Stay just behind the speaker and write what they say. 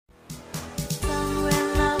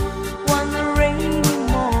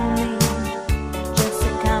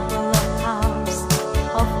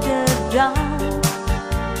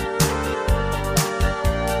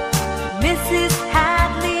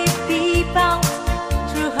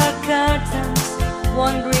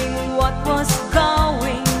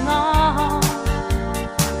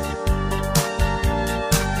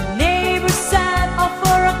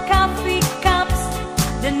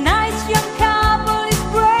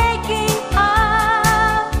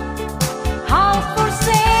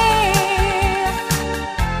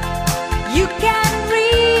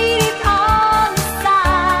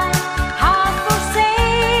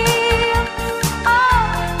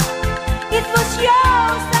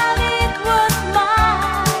yours and it was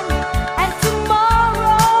mine. And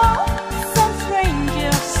tomorrow some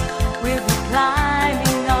strangers will be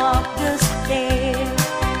climbing up the stairs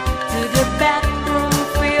to the bathroom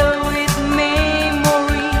filled with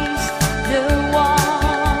memories, the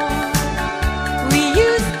one we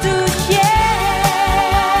used to share.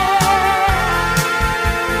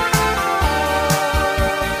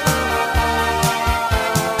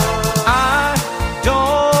 I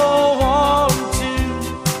don't want to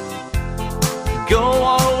go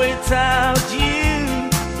on without you.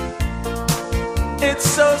 It's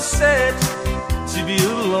so sad to be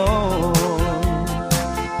alone.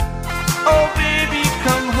 Oh baby,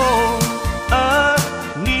 come home, I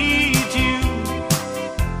need you.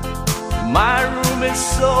 My room is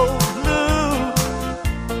so blue,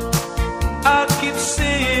 I keep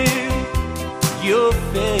seeing your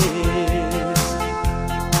face.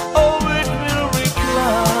 Oh, it will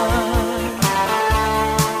recline.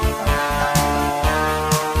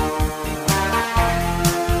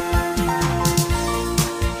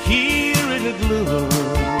 Here in the gloom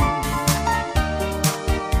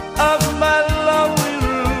of my lonely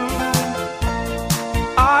room,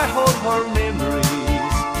 I hold her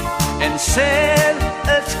memories and send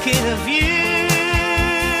a skin of you.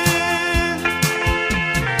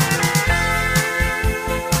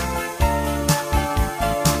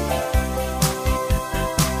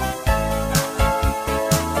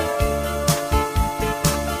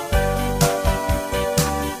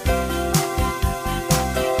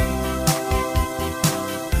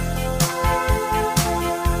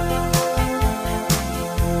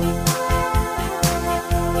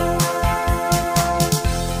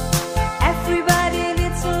 Everybody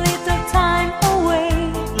needs a little time away.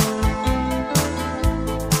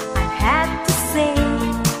 I had to say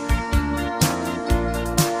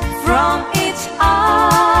from each other.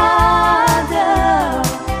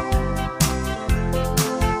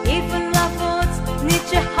 Even lovers need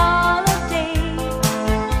a holiday.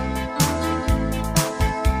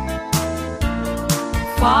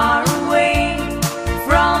 Far away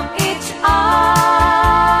from each other.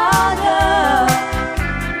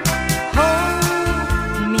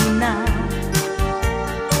 Hold me now.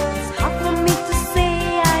 It's hard for me to say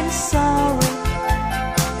I'm sorry.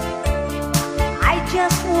 I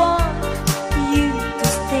just want you to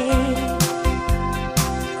stay.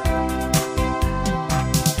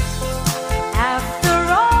 After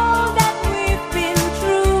all that we've been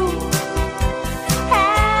through,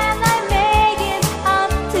 and I make it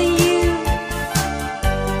up to you,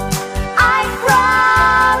 I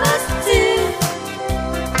promise to.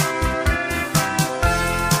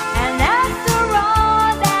 And after all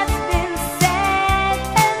that's been said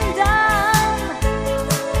and done,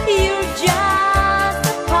 you're just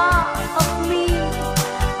a part of me.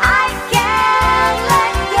 I can't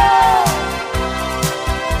let go.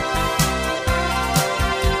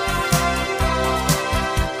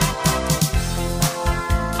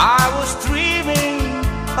 I was dreaming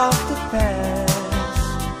of the past,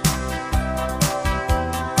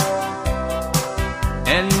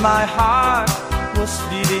 and my heart was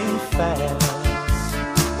beating fast.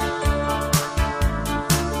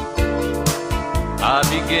 I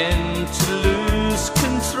began to lose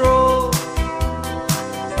control.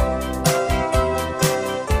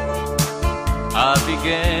 I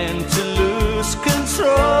began to lose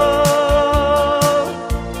control.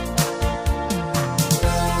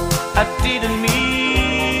 I didn't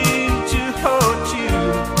mean to hurt you.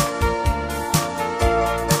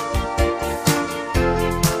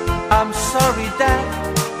 I'm sorry that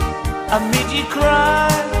I made you cry.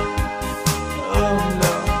 Oh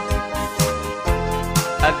no,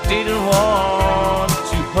 I didn't want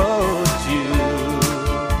to hurt you.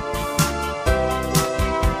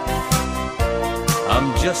 I'm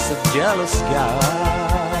just a jealous guy.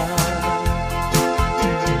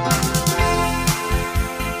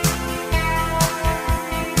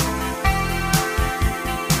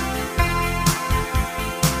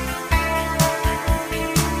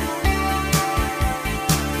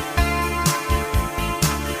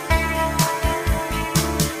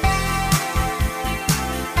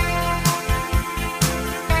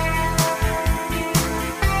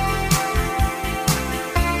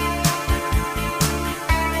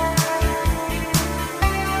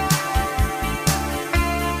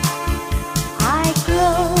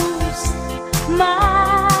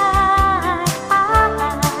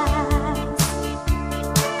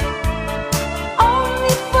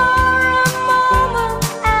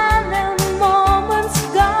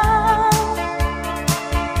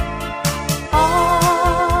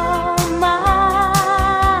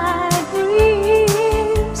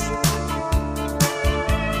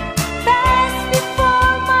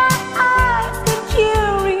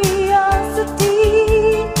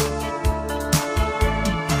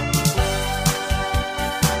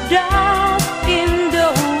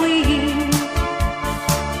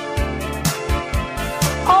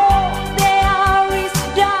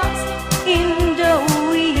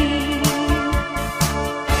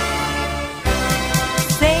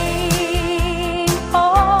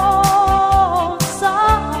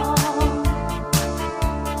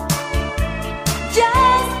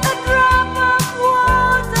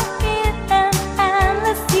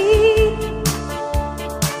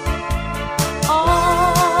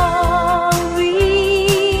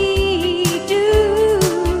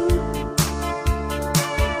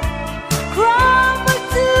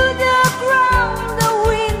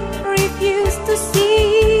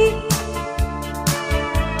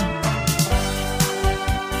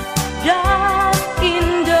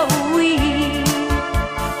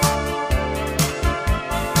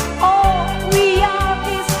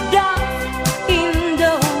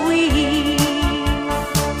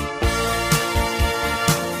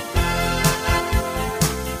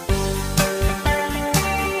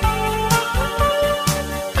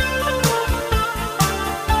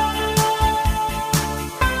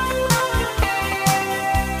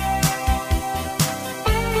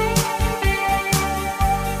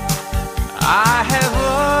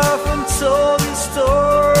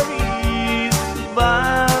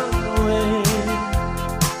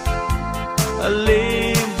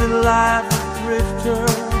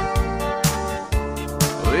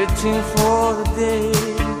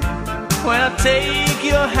 take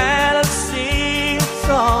your hand and sing a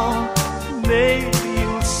song, maybe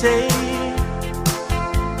you'll say,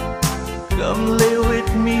 come lay with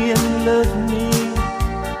me and love me,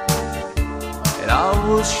 and I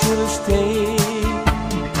will surely stay.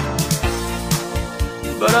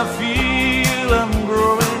 But I feel I'm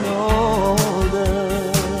growing older,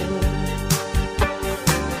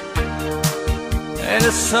 and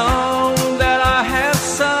the song that I have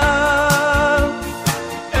sung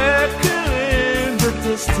echoing in the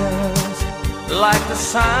distance like the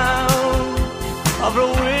sound of a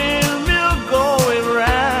windmill going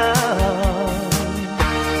round.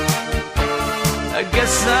 I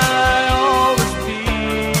guess I'll always be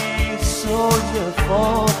a soldier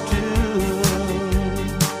for two.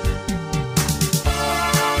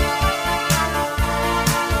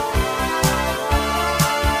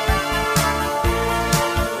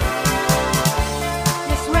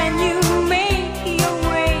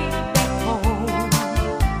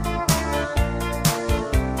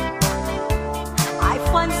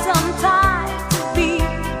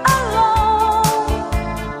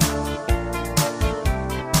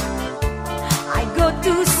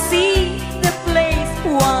 To see the place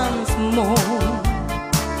once more,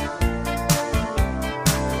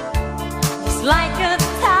 just like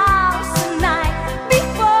 1,000 nights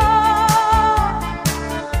before.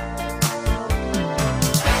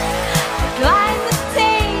 Climb the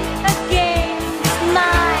tape again this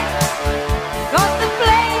night, 'cause the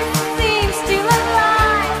place seems still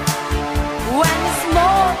alive when the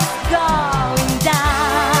smoke's going down.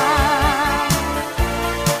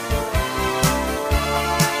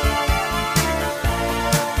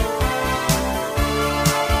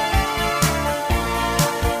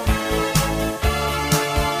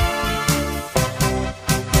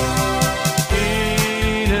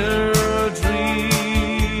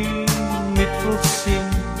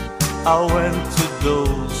 I went to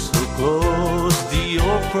those who closed the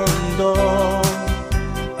open door,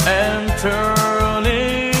 and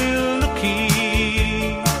turning the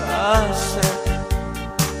key, I sat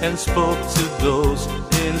and spoke to those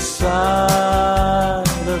inside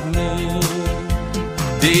of me.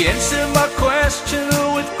 They answered my question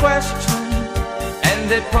with question, and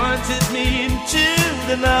they pointed me into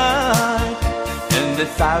the night, and the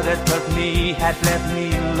thought that hurt me had left me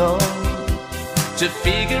alone to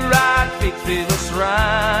figure out victory was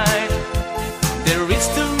right. They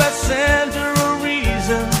reached to my center of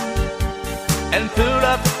reason and pulled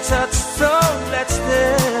up the touchstone that's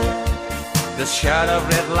there. The shot of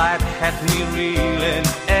red light had me reeling,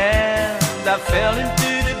 and I fell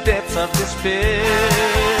into the depths of despair.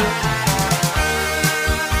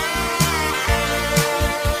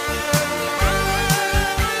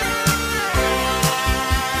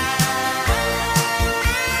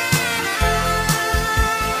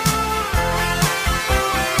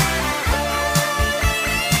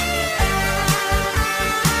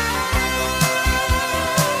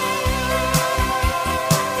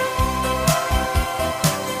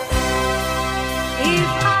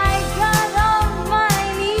 If I got on my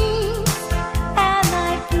knees and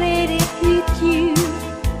I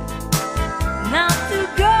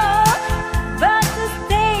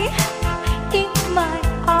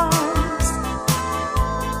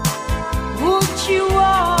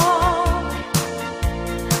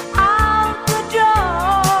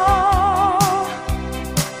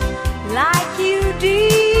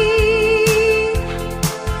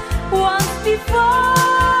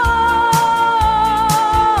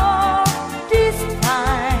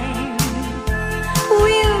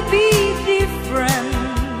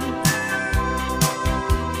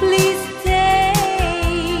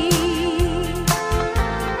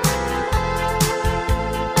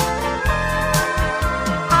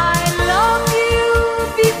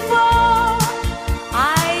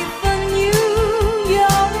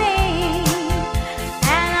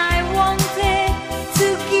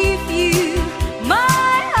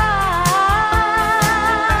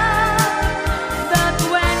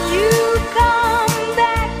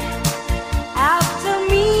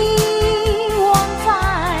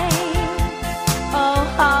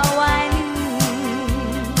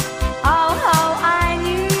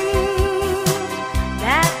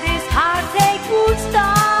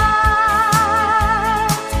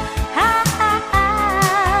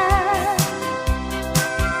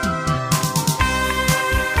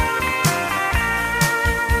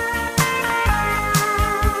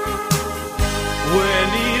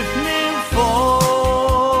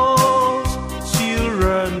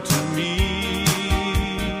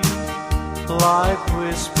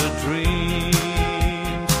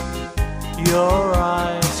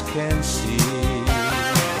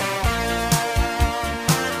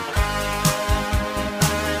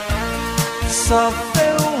soft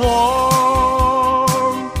and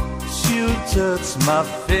warm, she'll touch my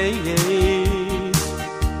face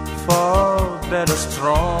for better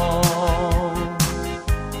strong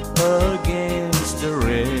against the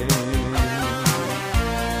rain.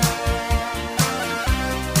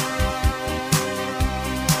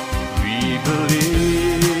 We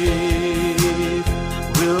believe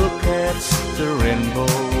we'll catch the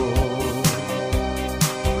rainbow,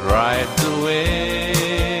 ride the way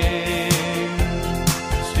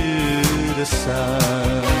to the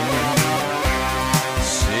sun,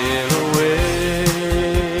 sail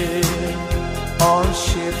away on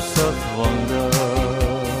ships of wonder.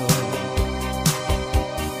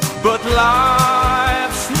 But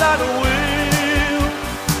life's not a wheel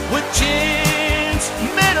with chains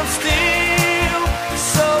made of steel.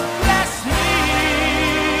 So bless me,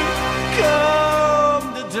 come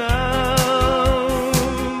the dawn,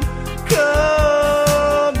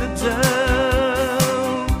 come the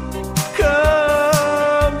dawn,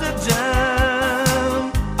 come the dawn,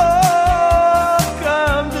 oh,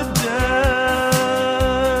 come the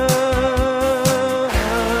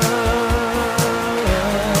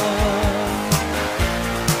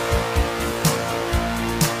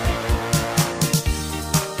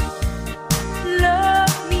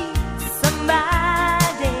Love me,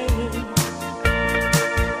 somebody.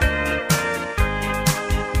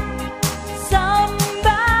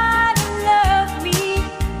 Somebody love me.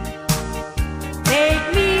 Take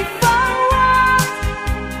me for what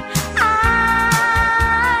I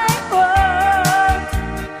want,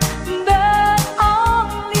 but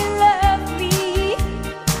only love me,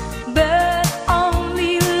 but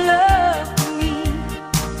only love me.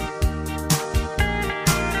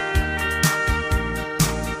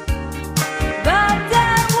 But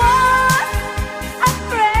there was a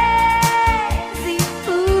crazy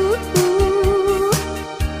fool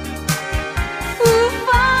who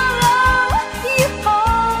followed you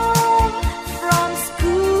home from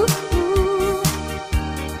school,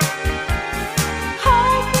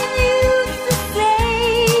 hoping you to say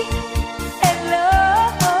hello,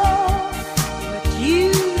 but you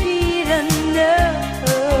didn't know.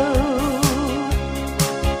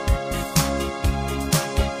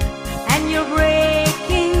 And you're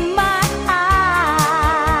breaking my heart.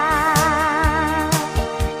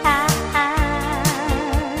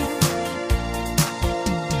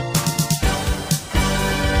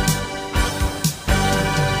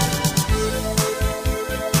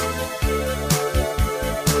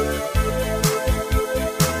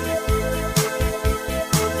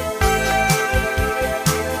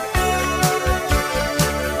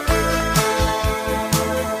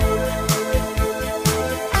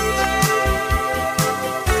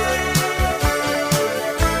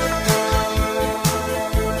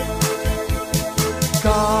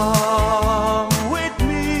 Come with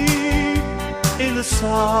me in the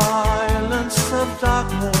silence of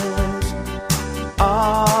darkness.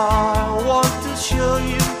 I want to show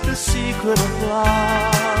you the secret of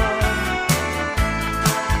life.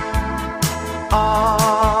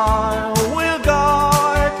 I will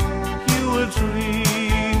guide you where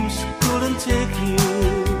dreams couldn't take you.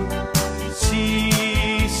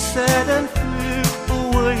 See, set and flew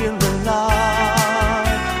away in the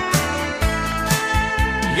night.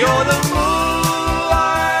 You're the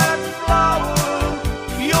moonlight flower,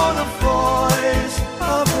 you're the voice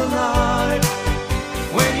of the night.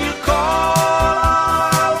 When you call,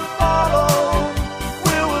 I'll follow.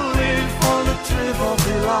 We will live on the trip of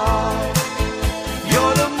delight.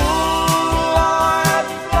 You're the moonlight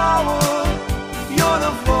flower, you're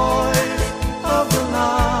the voice of the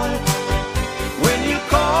night. When you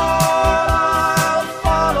call, I'll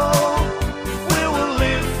follow. We will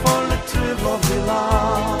live on the trip of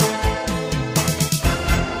delight.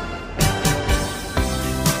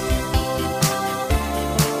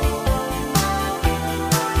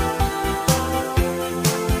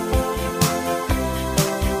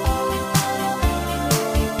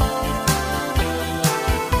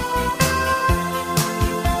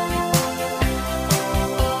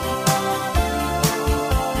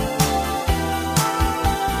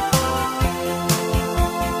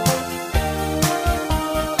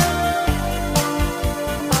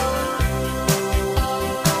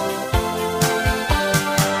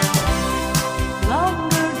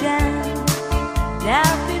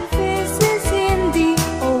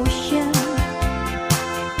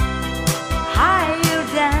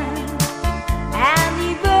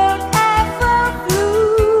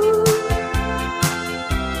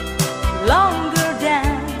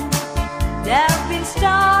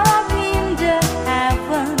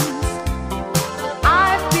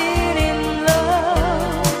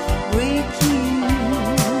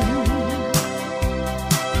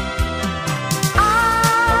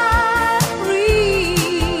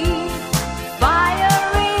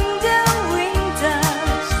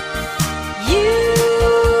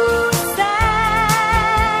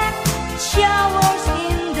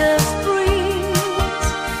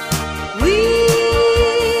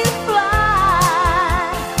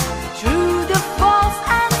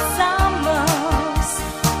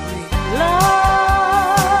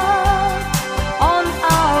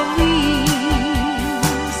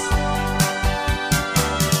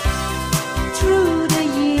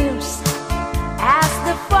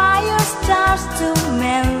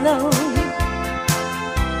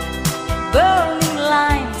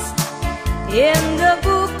 in the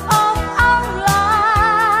book of our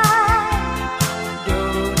life.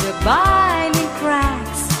 Though the binding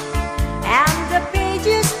cracks and the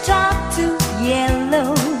pages start to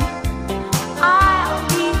yellow, I'll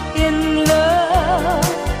be in love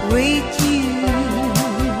with you.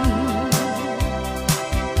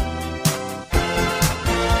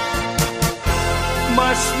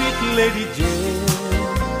 My sweet Lady Jane,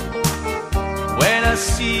 when I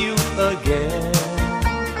see you again,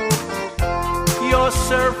 your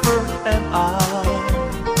surfer and I,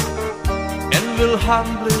 and will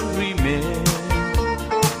humbly remain.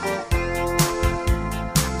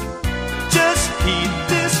 Just keep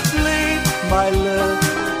this blade, my love,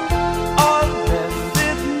 on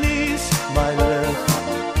bended knees, my love.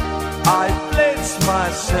 I pledge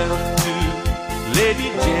myself to Lady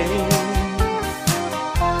Jane.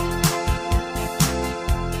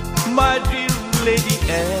 My dear Lady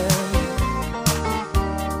Anne,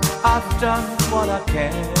 I've done what I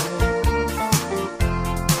can.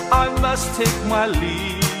 I must take my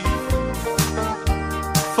leave,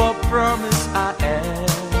 for promise I am.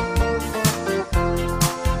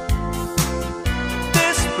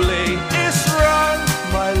 This play is wrong,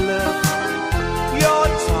 my love. Your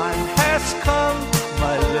time has come,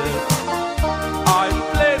 my love. I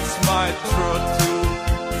pledge my troth to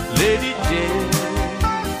Lady Jane.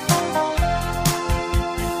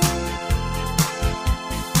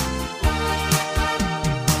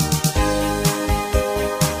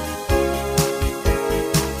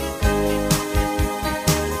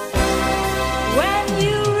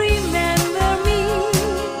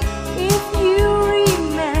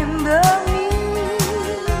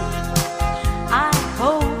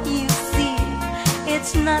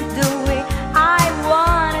 It's not the way I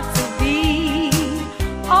want it to be,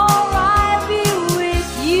 or I'll be with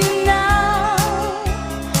you now.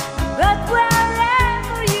 But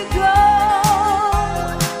wherever you go,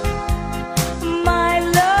 my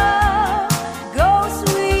love goes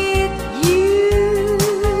with you.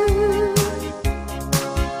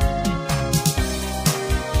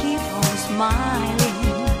 Keep on smiling,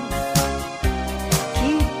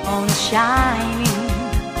 keep on shining,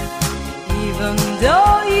 even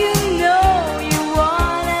though you know you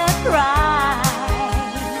wanna cry.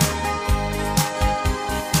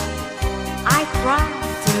 I try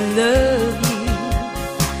to love you,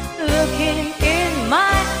 looking in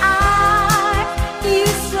my eyes, you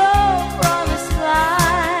saw promised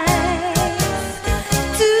life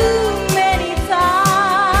too many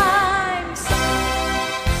times.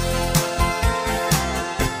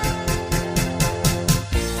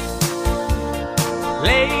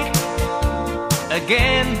 Late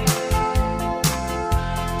again,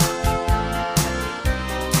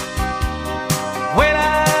 when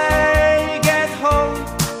I get home,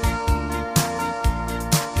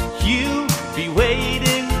 you'll be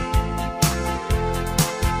waiting.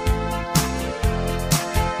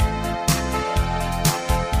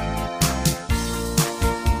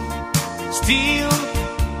 Still,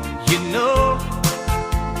 you know,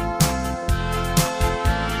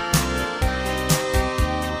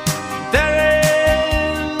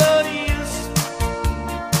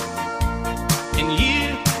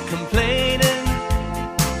 complaining.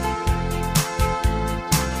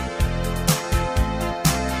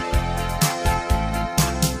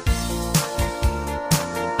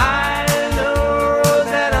 I know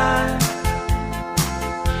that I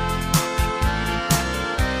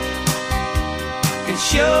can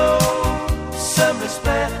show some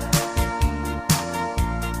respect,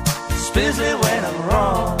 especially when I'm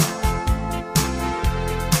wrong.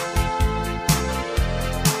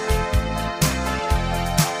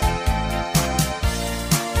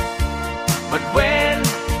 But when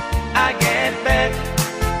I get back,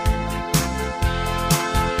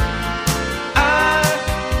 I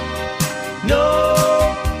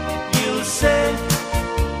know you'll say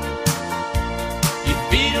you've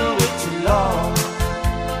been away too long.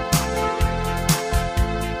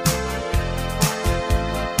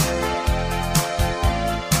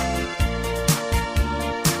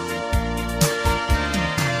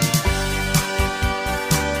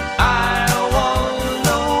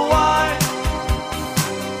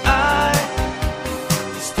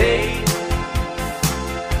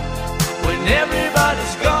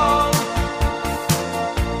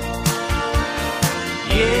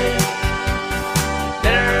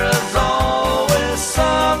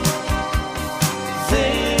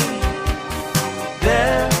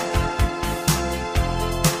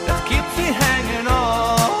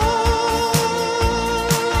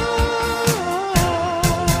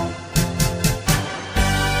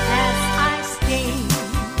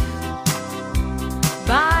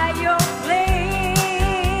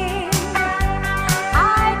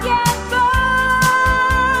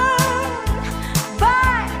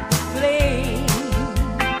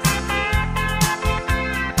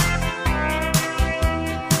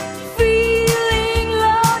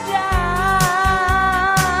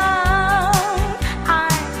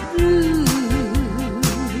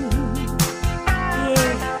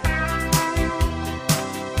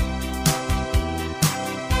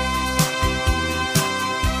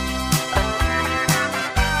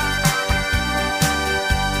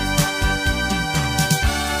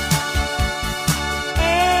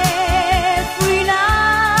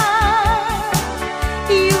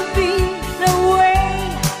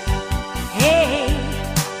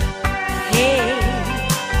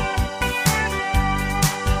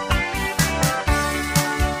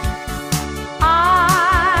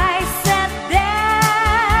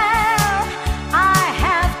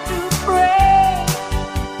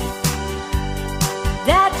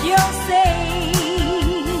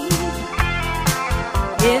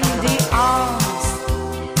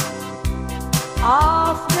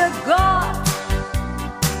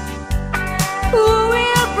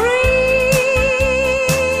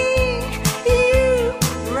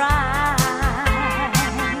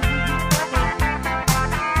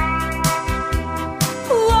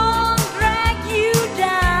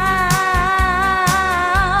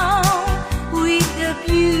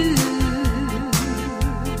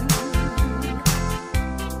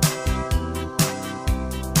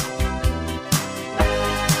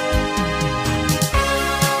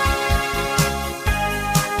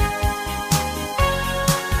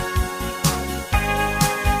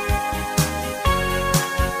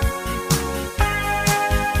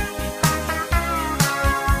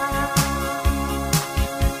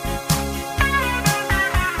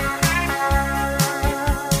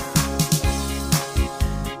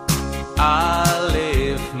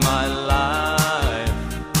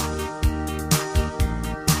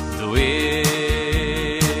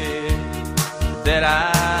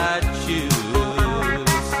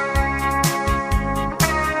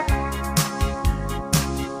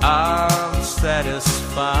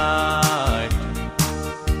 fight,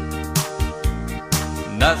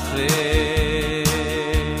 nothing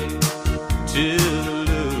to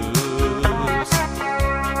lose.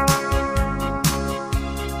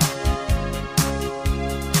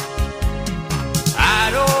 I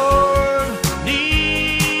don't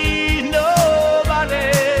need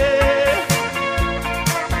nobody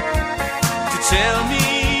to tell me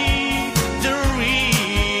the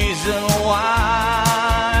reason why.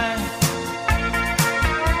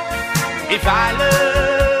 If I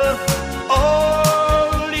love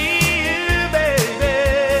only you, baby,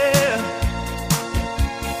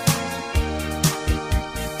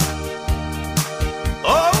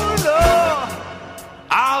 oh no,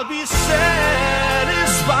 I'll be satisfied.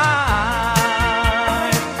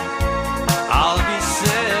 I'll be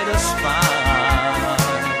satisfied.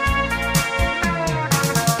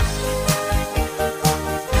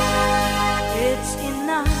 It's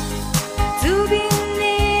enough to be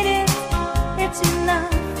needed. It's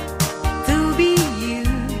enough to be you.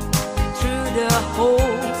 Through the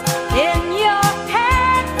holes in your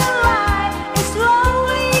head, the light is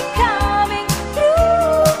slowly coming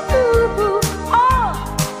through. All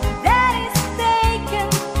that is taken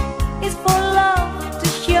is for love to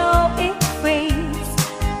show its face.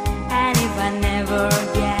 And if I never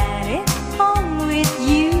get it on with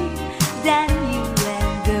you, then you led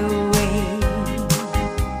the way.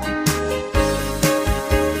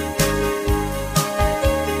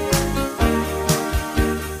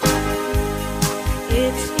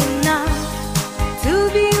 It's enough to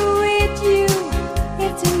be with you.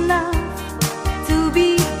 It's enough to be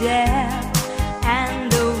there.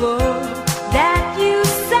 And the word that you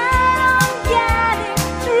said on getting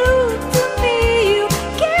through to me, you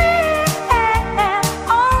get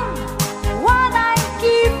on. What I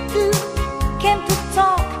give to came to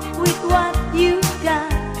talk with what you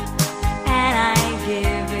got, and I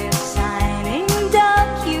give it signing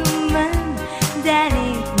document that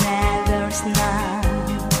it matters not.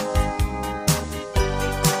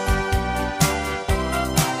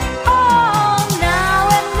 Oh, now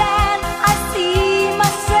and then I see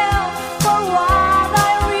myself for what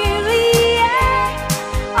I really am.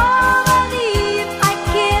 Oh, but if I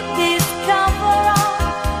keep this cover on,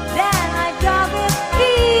 then I drop it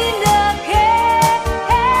in the can.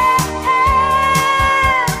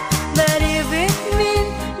 But if it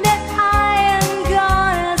means that I ain't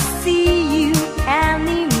gonna see you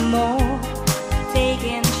anymore,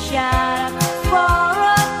 taking a shot for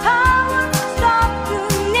a power stop to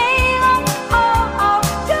name of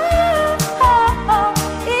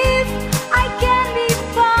if I can be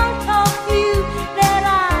part of you, then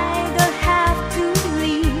I don't have to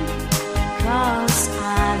leave. 'Cause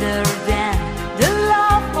other than the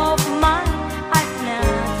love of mine, I've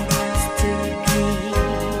nothing else to give.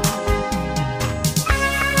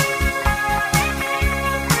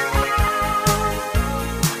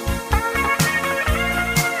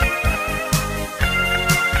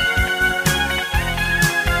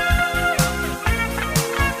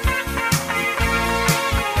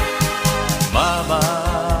 Mama,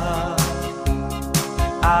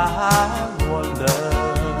 I wonder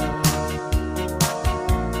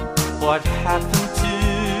what happened to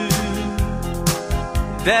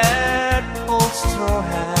that old straw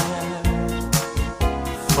hat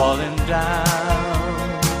falling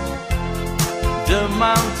down the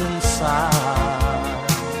mountainside.